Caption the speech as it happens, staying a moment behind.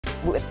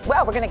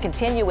Well, we're going to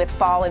continue with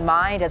fall in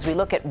mind as we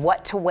look at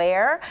what to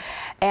wear.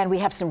 And we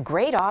have some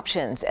great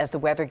options as the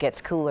weather gets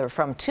cooler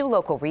from two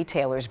local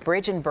retailers,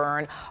 Bridge and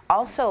Burn.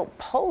 Also,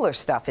 Polar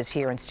Stuff is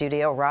here in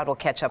studio. Rod will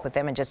catch up with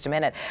them in just a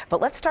minute.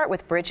 But let's start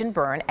with Bridge and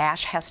Burn.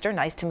 Ash Hester,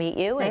 nice to meet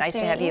you and nice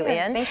to have you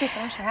in. Thank you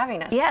so much for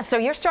having us. Yeah, so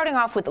you're starting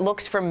off with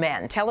looks for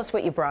men. Tell us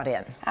what you brought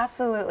in.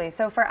 Absolutely.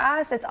 So for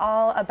us, it's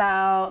all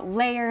about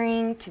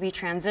layering to be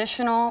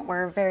transitional.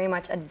 We're very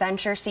much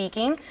adventure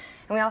seeking.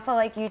 And we also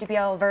like you to be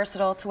all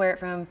versatile to wear it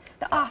from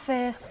the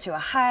office to a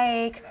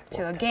hike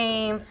to a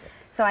game.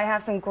 So I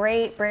have some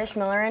great British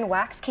Miller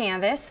wax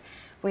canvas.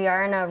 We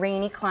are in a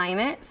rainy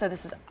climate, so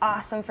this is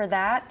awesome for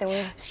that.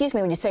 Excuse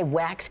me, when you say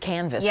wax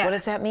canvas, what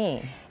does that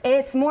mean?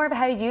 It's more of a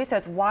heavy duty, so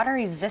it's water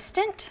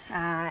resistant,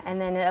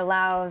 and then it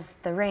allows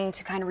the rain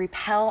to kind of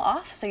repel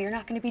off, so you're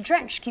not going to be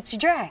drenched, keeps you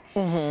dry.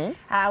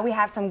 We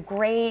have some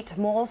great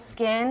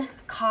moleskin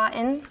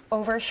cotton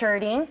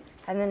overshirting,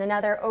 and then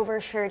another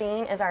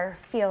overshirting is our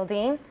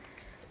fielding.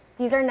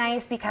 These are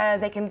nice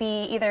because they can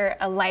be either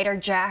a lighter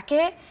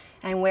jacket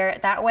and wear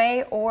it that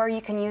way, or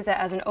you can use it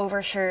as an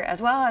overshirt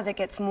as well. As it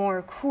gets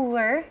more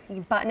cooler, you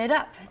can button it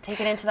up,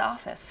 take it into the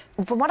office.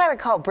 From what I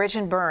recall, Bridge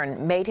and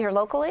Burn, made here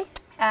locally?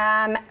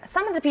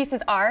 Some of the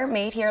pieces are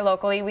made here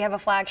locally. We have a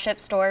flagship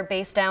store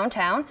based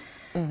downtown,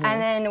 and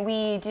then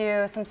we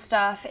do some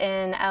stuff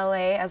in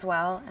LA as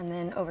well, and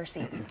then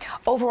overseas.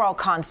 Overall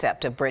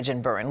concept of Bridge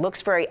and Burn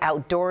looks very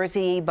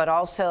outdoorsy, but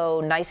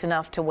also nice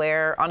enough to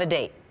wear on a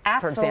date,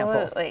 for example.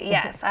 Absolutely,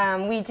 yes.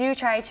 We do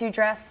try to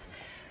dress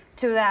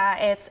to that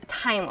it's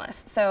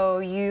timeless, so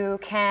you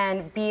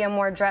can be a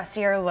more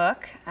dressier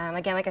look.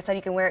 Again, like I said,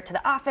 you can wear it to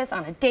the office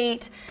on a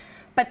date,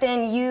 but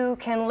then you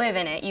can live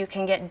in it. You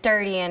can get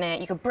dirty in it.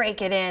 You can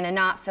break it in and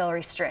not feel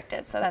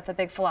restricted. So that's a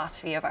big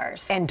philosophy of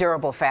ours. And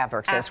durable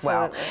fabrics as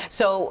well.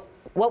 So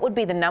what would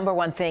be the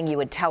 #1 thing you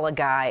would tell a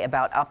guy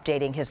about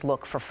updating his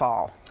look for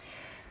fall?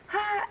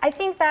 I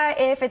think that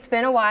if it's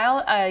been a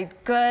while, a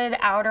good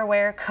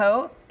outerwear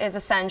coat is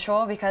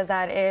essential because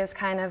that is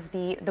kind of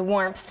the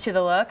warmth to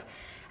the look.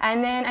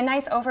 And then a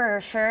nice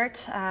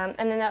overshirt, and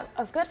then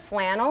a good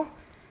flannel.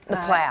 The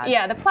plaid.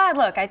 Yeah, the plaid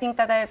look. I think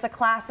that it's a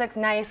classic,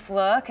 nice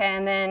look.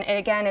 And then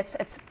again, it's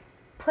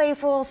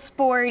playful,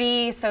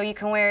 sporty, so you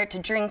can wear it to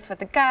drinks with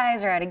the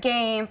guys or at a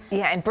game.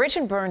 Yeah, and Bridge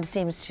and Burn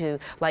seems to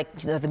like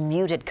the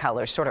muted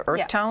colors, sort of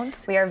earth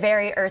tones. We are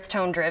very earth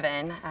tone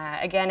driven.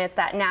 Again, it's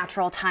that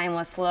natural,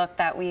 timeless look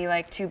that we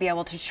like to be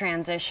able to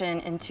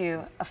transition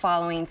into a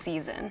following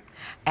season.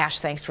 Ash,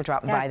 thanks for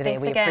dropping by today.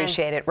 We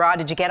appreciate it. Rod,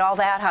 did you get all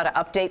that? How to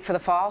update for the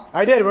fall?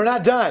 I did. We're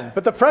not done,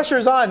 but the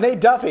pressure's on. Nate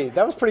Duffy,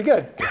 that was pretty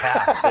good.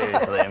 Yeah,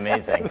 seriously,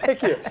 amazing.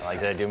 Thank you. I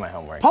like that I do my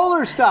homework.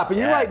 Polar Stuff, and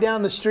you're right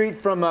down the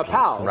street from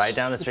Powell's. Right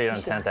down the street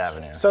on 10th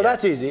Avenue. So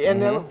that's easy.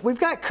 And we've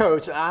got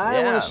coats.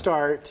 I want to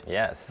start.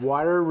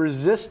 Water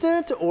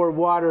resistant or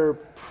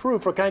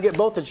waterproof, or can I get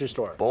both at your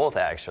store? Both,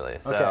 actually.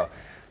 So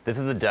this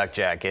is the duck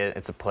jacket.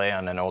 It's a play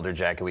on an older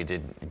jacket we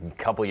did a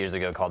couple years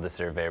ago called the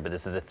Surveyor, but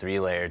this is a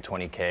 3-layer,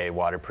 20K,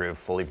 waterproof,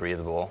 fully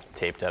breathable,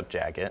 taped up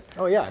jacket.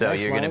 Oh yeah, so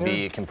you're going to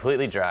be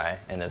completely dry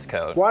in this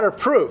coat.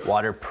 Waterproof.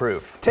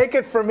 Waterproof. Take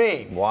it from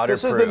me.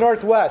 Waterproof. This is the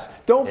Northwest.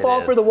 Don't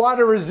fall for the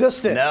water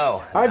resistant.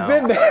 No. I've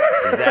been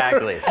there.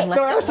 Exactly.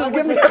 Wax,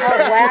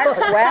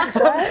 wax,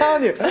 what? I'm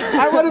telling you,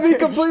 I want to be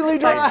completely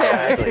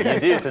dry. Exactly, you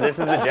do. So this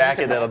is the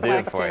jacket that'll do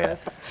it for you.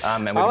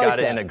 And we've got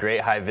it in a great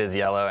high-vis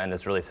yellow and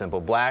this really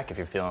simple black if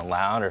you're feeling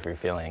loud or if you're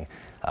feeling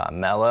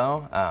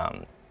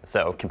mellow.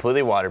 So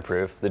completely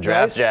waterproof. The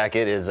draft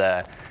jacket is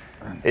a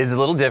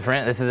little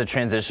different. This is a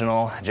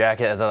transitional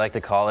jacket, as I like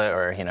to call it,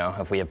 or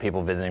if we have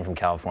people visiting from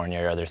California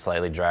or other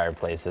slightly drier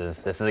places.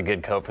 This is a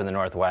good coat for the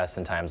Northwest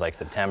in times like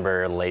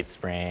September, late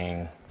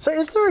spring. So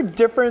is there a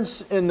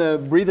difference in the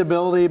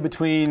breathability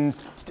between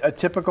a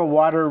typical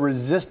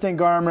water-resistant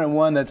garment and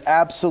one that's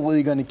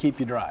absolutely going to keep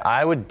you dry?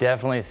 I would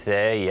definitely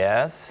say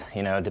yes.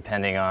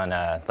 Depending on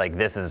like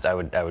this is, I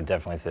would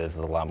definitely say this is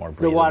a lot more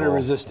breathable. The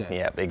water-resistant.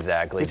 Yep,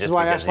 exactly. Which is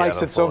why Ash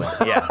likes it so much.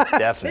 Yeah,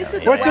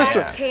 definitely. What's this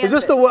one? Is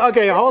this the one?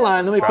 Okay, hold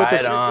on. Let me put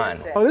this on.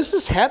 Oh, this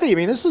is heavy. I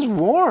mean, this is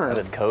warm.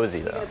 It's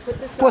cozy though.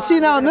 Well, see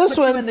now in this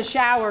one, in the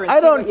shower I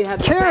don't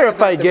care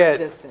if I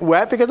get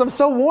wet because I'm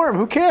so warm.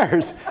 Who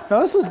cares?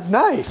 No, this is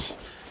nice.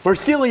 We're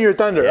stealing your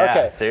thunder.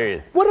 Yeah,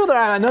 serious. What other?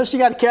 I noticed you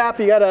got a cap.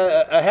 You got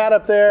a hat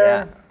up there.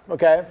 Yeah.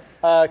 Okay.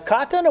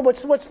 Cotton, or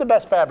what's the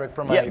best fabric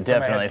for my? Yeah,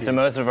 definitely. So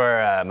most of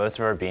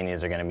our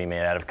beanies are going to be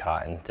made out of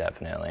cotton.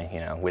 Definitely.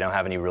 We don't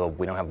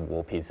have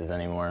wool pieces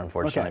anymore,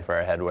 unfortunately, for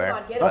our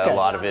headwear. But a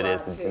lot of it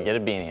is get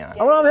a beanie on.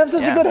 I want to have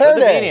such a good hair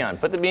day. Put the beanie on.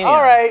 Put the beanie on.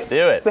 All right.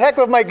 Do it. The heck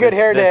with my good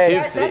hair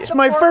day. It's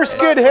my first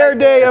good hair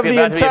day of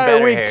the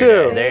entire week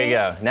too. There you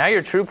go. Now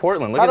you're true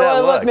Portland. Look at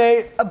that look. How do I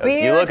look, Nate? A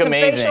beard, you look some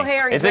amazing. facial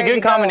hair. It's a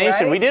good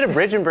combination. We did a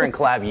Bridge and Burn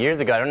collab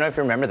years ago. I don't know if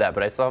you remember that,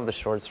 but I still have the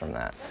shorts from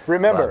that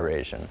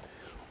collaboration.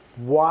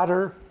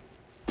 Waterproof.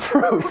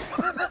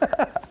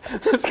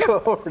 Let's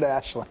go over to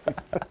Ashley.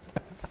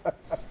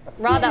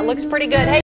 Rod, that looks pretty good. Hey.